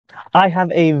I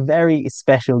have a very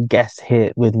special guest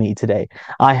here with me today.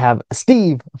 I have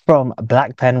Steve from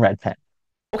Black Pen Red Pen.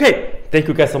 Okay, thank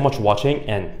you guys so much for watching,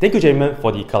 and thank you Jamin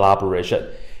for the collaboration.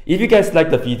 If you guys like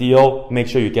the video, make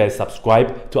sure you guys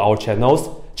subscribe to our channels,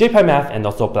 JPy Math and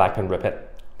also Black Pen Red Pen.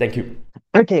 Thank you.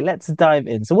 Okay, let's dive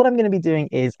in. So what I'm going to be doing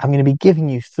is I'm going to be giving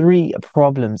you three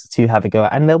problems to have a go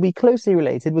at, and they'll be closely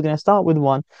related. We're going to start with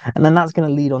one, and then that's going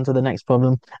to lead on to the next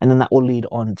problem, and then that will lead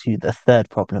on to the third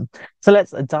problem. So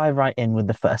let's dive right in with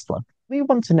the first one. We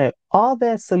want to know, are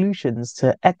there solutions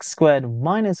to x squared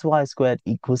minus y squared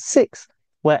equals 6,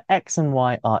 where x and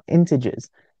y are integers?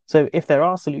 So if there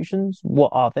are solutions, what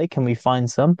are they? Can we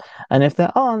find some? And if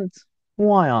there aren't,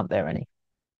 why aren't there any?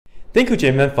 Thank you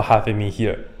Jamin for having me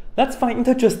here. Let's find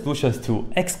integer solutions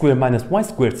to x squared minus y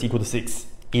squared is equal to 6,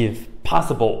 if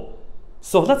possible.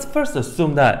 So let's first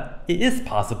assume that it is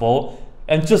possible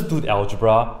and just do the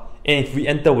algebra. And if we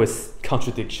enter with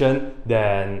contradiction,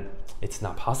 then it's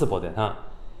not possible then, huh?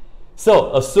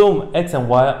 So assume x and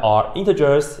y are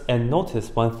integers, and notice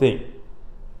one thing.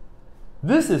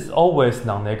 This is always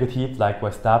non-negative,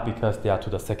 likewise that, because they are to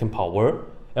the second power.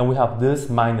 And we have this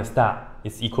minus that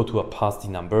is equal to a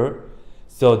positive number.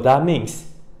 So that means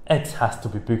x has to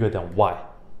be bigger than y.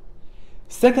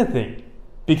 Second thing,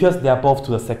 because they are both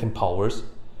to the second powers,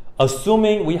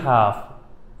 assuming we have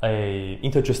a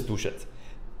integer solution,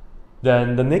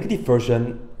 then the negative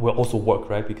version will also work,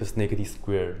 right? Because negative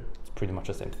squared is pretty much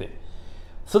the same thing.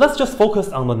 So let's just focus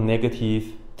on the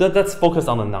negative. Let's focus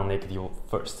on the non-negative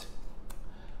first.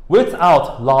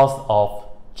 Without loss of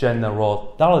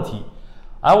generality,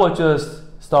 I will just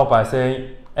start by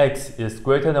saying x is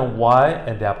greater than y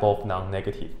and they are both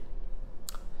non-negative.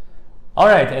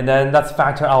 Alright, and then let's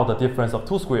factor out the difference of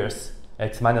two squares,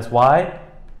 x minus y,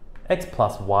 x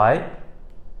plus y.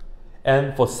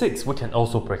 And for 6, we can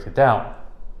also break it down,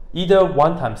 either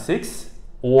 1 times 6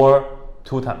 or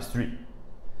 2 times 3.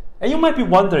 And you might be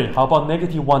wondering, how about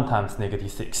negative 1 times negative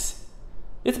 6?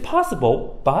 It's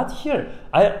possible, but here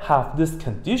I have this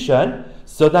condition,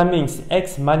 so that means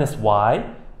x minus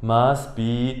y must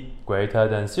be greater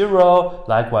than 0.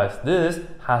 Likewise, this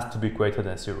has to be greater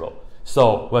than 0.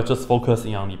 So we're just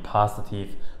focusing on the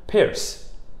positive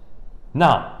pairs.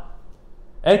 Now,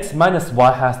 x minus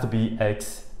y has to be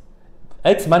x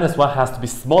minus y has to be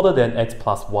smaller than x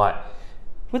plus y.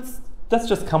 Let's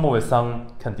just come up with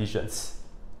some conditions.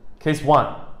 Case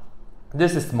 1.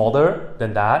 This is smaller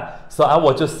than that, so I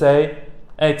will just say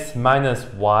x minus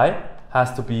y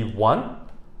has to be 1,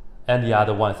 and the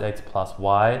other one is x plus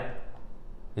y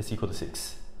is equal to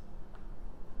 6.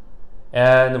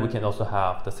 And we can also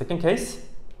have the second case,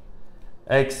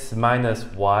 x minus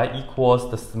y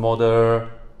equals the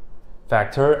smaller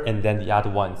factor, and then the other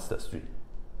one is the 3.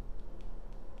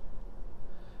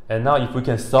 And now if we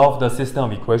can solve the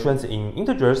system of equations in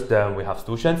integers, then we have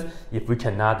solutions. If we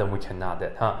cannot, then we cannot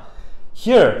that, huh?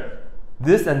 Here,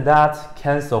 this and that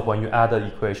cancel when you add the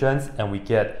equations, and we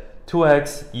get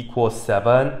 2x equals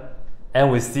 7,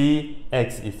 and we see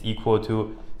x is equal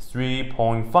to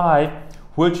 3.5,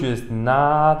 which is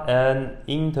not an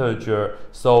integer,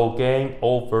 so game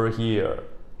over here.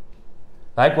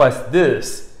 Likewise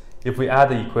this, if we add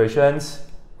the equations,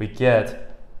 we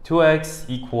get 2x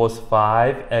equals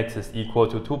 5, x is equal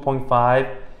to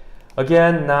 2.5.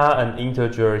 Again, not an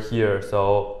integer here,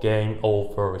 so game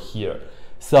over here.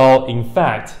 So in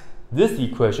fact, this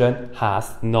equation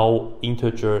has no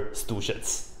integer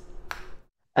solutions.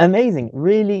 Amazing,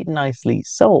 really nicely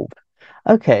solved.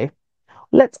 Okay,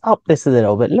 let's up this a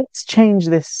little bit. Let's change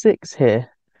this 6 here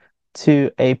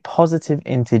to a positive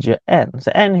integer n.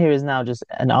 So n here is now just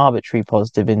an arbitrary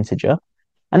positive integer.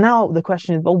 And now the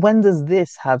question is, well, when does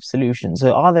this have solutions?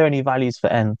 So are there any values for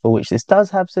n for which this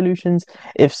does have solutions?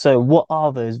 If so, what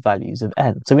are those values of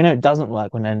n? So we know it doesn't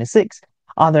work when n is 6.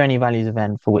 Are there any values of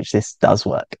n for which this does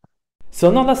work?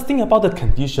 So now let's think about the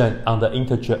condition on the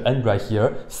integer n right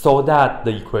here, so that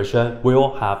the equation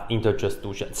will have integer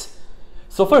solutions.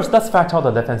 So first, let's factor out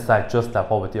the left-hand side just like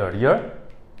what we did earlier.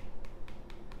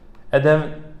 And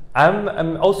then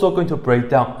I'm also going to break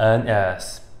down n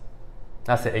as,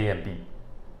 let's say, a and b.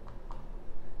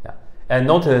 Yeah. And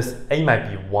notice a might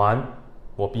be 1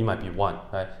 or b might be 1,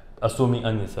 right? Assuming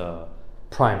n is a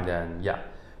prime, then yeah.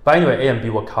 But anyway, a and b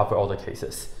will cover all the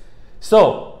cases.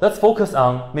 So let's focus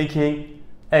on making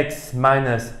x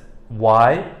minus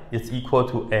y is equal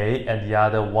to a, and the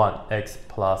other one, x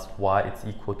plus y, is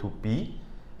equal to b.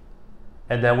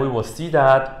 And then we will see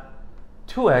that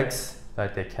 2x,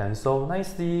 right, they cancel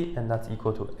nicely, and that's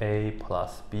equal to a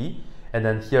plus b. And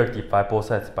then here, divide both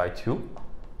sides by 2.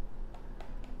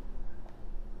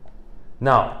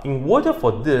 Now, in order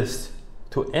for this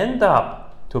to end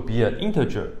up to be an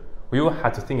integer, we will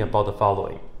have to think about the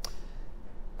following.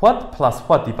 What plus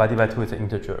what divided by 2 is an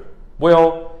integer?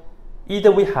 Well,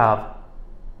 either we have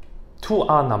two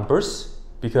odd numbers,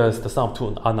 because the sum of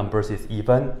two odd numbers is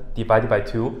even, divided by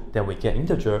 2, then we get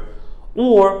integer,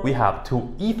 or we have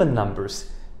two even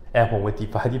numbers, and when we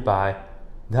divide it by,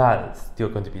 that is still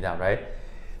going to be that, right?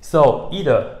 So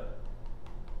either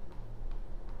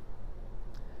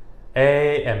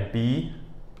A and B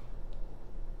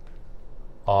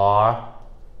are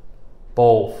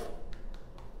both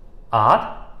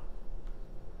odd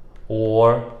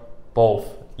or both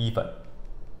even.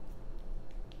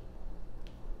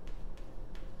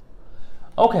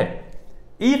 Okay,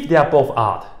 if they are both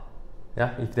odd,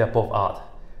 if they are both odd,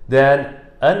 then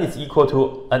n is equal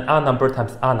to an odd number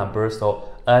times odd number, so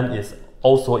n is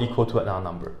also equal to an odd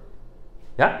number.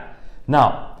 Yeah.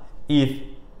 Now, if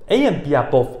A and B are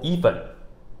both even,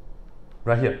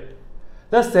 right here,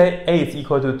 let's say A is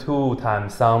equal to 2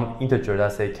 times some integer,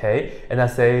 let's say k, and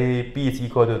let's say B is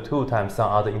equal to 2 times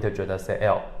some other integer, let's say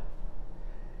L.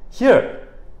 Here,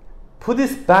 put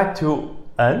this back to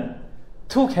n.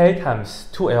 2k times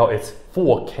 2l is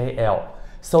 4kl.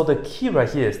 So the key right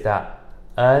here is that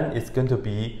n is going to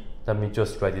be, let me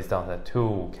just write this down, that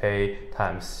 2k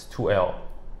times 2l,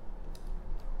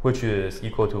 which is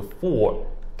equal to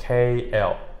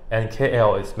 4kl. And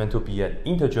kl is meant to be an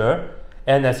integer.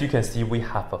 And as you can see, we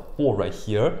have a 4 right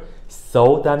here.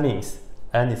 So that means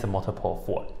n is a multiple of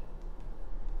 4.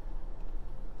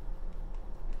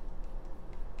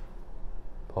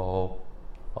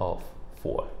 Of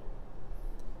 4.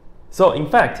 So in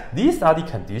fact, these are the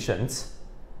conditions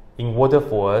in order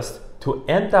for us to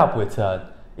end up with an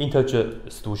integer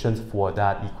solution for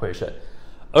that equation.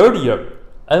 Earlier,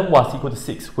 n was equal to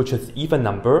 6, which is an even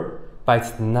number, but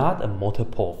it's not a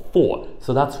multiple of 4.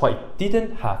 So that's why it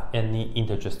didn't have any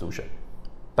integer solution.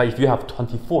 But if you have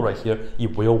 24 right here,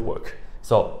 it will work.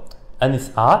 So n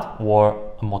is odd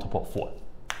or a multiple of 4.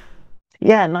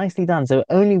 Yeah, nicely done. So it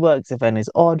only works if n is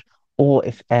odd or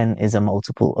if n is a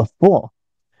multiple of 4.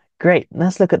 Great,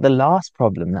 let's look at the last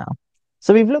problem now.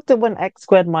 So we've looked at when x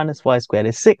squared minus y squared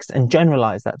is 6 and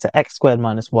generalized that to x squared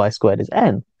minus y squared is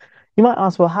n. You might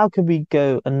ask, well, how could we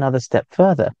go another step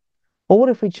further? Well, what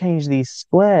if we change these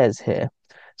squares here?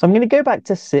 So I'm going to go back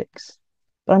to 6,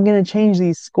 but I'm going to change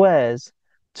these squares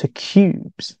to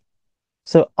cubes.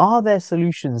 So are there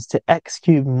solutions to x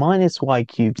cubed minus y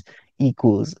cubed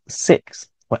equals 6,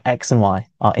 where x and y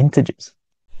are integers?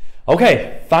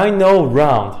 Okay, final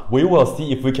round. We will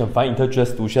see if we can find integer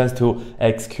solutions to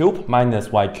x cubed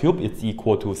minus y cubed is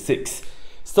equal to 6.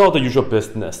 So the usual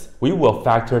business, we will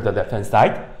factor the left hand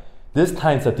side. This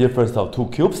time it's a difference of 2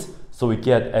 cubes, so we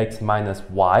get x minus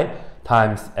y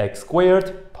times x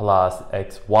squared plus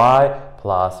xy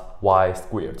plus y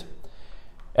squared.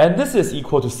 And this is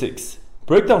equal to 6.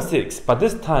 Break down 6, but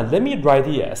this time let me write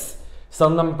it as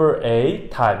some number a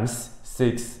times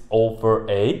 6 over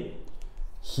a.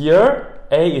 Here,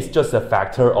 a is just a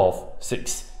factor of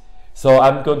 6. So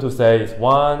I'm going to say it's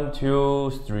 1,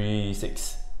 2, 3,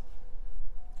 6.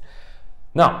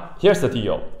 Now, here's the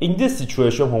deal. In this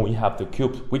situation, when we have the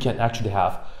cube, we can actually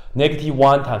have negative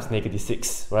 1 times negative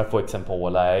 6, right? For example,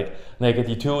 or like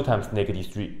negative 2 times negative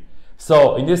 3.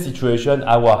 So in this situation,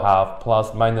 I will have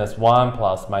plus minus 1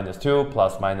 plus minus 2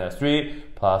 plus minus 3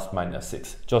 plus minus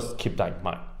 6. Just keep that in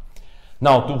mind.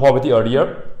 Now, do what we did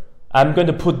earlier. I'm going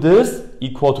to put this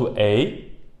equal to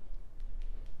a,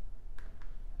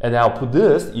 and I'll put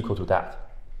this equal to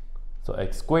that. So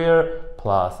x squared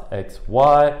plus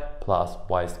xy plus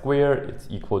y squared is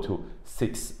equal to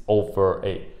 6 over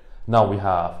a. Now we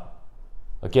have,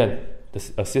 again,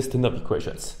 a system of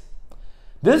equations.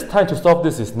 This time to solve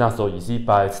this is not so easy,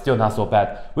 but it's still not so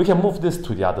bad. We can move this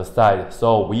to the other side.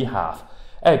 So we have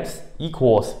x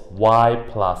equals y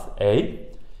plus a.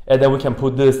 And then we can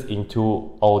put this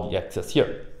into all the x's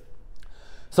here.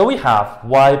 So we have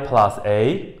y plus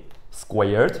a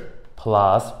squared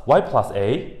plus y plus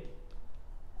a,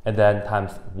 and then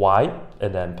times y,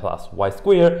 and then plus y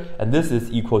squared, and this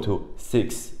is equal to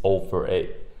 6 over a.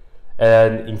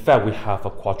 And in fact, we have a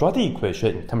quadratic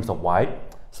equation in terms of y.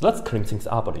 So let's clean things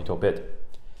up a little bit.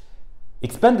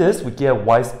 Expand this, we get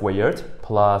y squared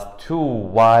plus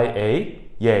 2ya,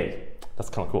 yay, that's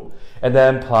kind of cool. And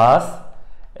then plus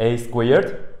a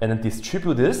squared, and then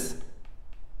distribute this.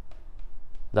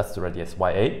 That's the radius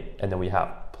ya, and then we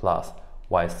have plus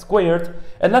y squared.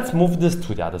 And let's move this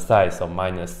to the other side. So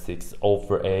minus 6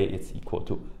 over a is equal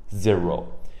to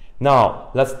 0. Now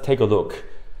let's take a look.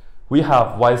 We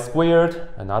have y squared,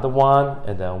 another one,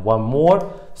 and then one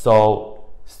more. So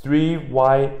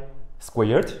 3y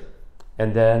squared,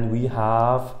 and then we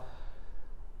have,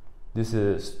 this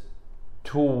is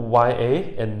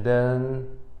 2ya and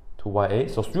then 2ya,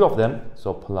 so 3 of them,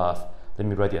 so plus, let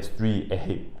me write it as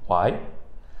 3ay,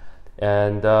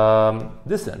 and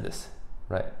this and this,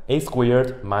 right? A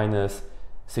squared minus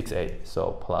 6a,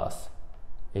 so plus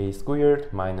a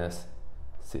squared minus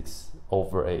 6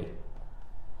 over a,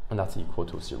 and that's equal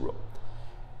to 0.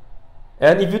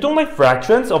 And if you don't like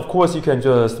fractions, of course you can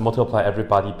just multiply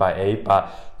everybody by a,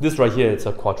 but this right here is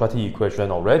a quadratic equation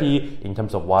already in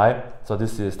terms of y, so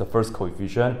this is the first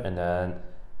coefficient, and then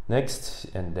next,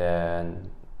 and then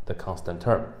the constant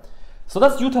term. So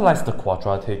let's utilize the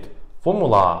quadratic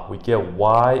formula. We get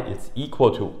y is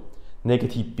equal to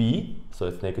negative b, so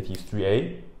it's negative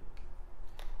 3a,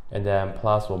 and then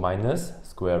plus or minus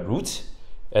square root,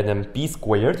 and then b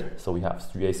squared, so we have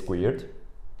 3a squared,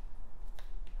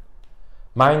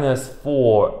 minus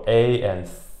 4a and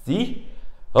c.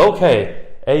 Okay,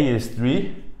 a is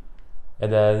 3,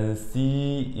 and then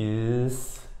c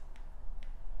is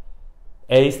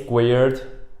a squared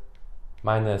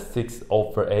minus 6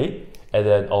 over a, and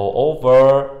then all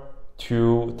over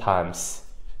 2 times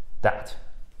that.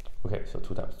 Okay, so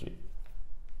 2 times 3.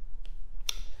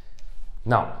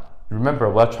 Now, remember,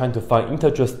 we're trying to find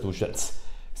integer solutions.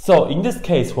 So in this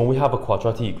case, when we have a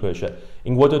quadratic equation,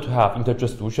 in order to have integer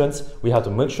solutions, we have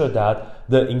to make sure that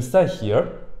the inside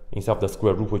here, inside of the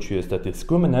square root, which is the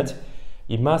discriminant,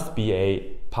 it must be a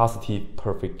positive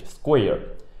perfect square.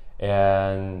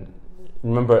 And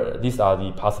remember, these are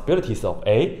the possibilities of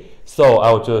a. So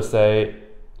I'll just say,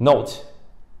 note,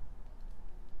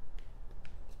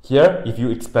 here, if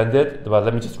you expand it, well,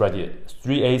 let me just write it,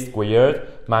 3a squared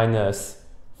minus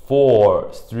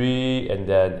 4, 3, and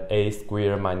then a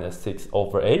squared minus 6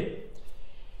 over a.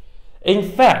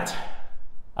 In fact,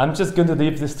 I'm just going to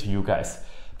leave this to you guys,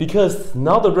 because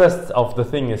now the rest of the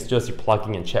thing is just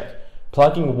plugging and check.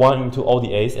 Plugging 1 into all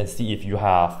the a's and see if you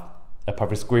have a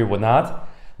perfect square or not.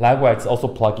 Likewise, also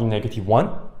plugging negative 1,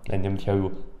 and then tell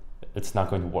you it's not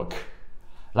going to work.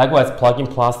 Likewise, plugging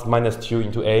plus minus 2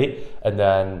 into a, and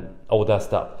then all that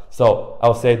stuff. So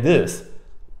I'll say this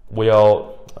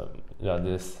will,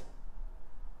 this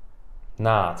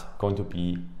not going to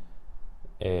be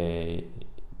a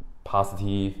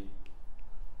positive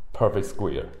perfect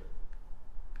square.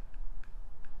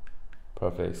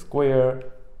 Perfect square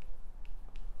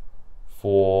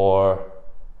for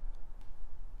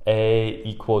a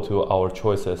equal to our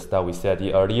choices that we said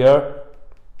earlier.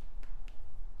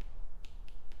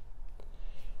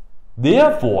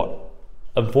 Therefore,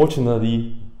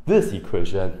 unfortunately, this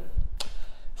equation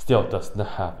still does not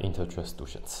have integer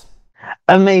solutions.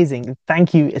 Amazing.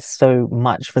 Thank you so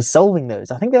much for solving those.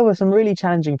 I think there were some really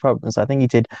challenging problems. I think you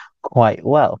did quite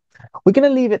well. We're going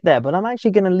to leave it there, but I'm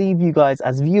actually going to leave you guys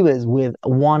as viewers with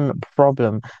one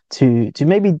problem to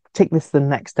maybe take this the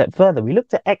next step further. We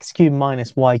looked at x cubed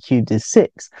minus y cubed is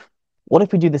 6. What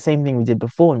if we do the same thing we did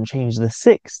before and change the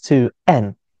 6 to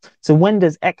n? So when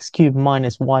does x cubed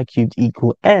minus y cubed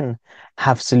equal n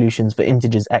have solutions for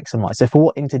integers x and y? So for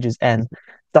what integers n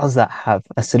does that have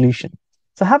a solution?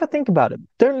 So have a think about it.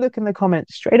 Don't look in the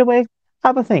comments straight away.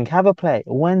 Have a think, have a play.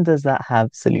 When does that have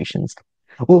solutions?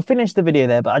 We'll finish the video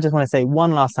there, but I just want to say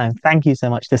one last time, thank you so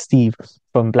much to Steve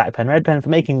from Black Pen Red Pen for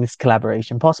making this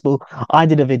collaboration possible. I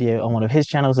did a video on one of his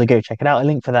channels, so go check it out. A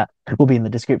link for that will be in the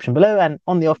description below. And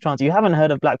on the off chance you haven't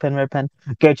heard of Black Pen Red Pen,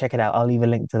 go check it out. I'll leave a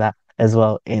link to that as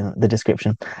well in the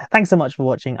description. Thanks so much for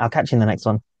watching. I'll catch you in the next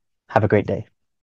one. Have a great day.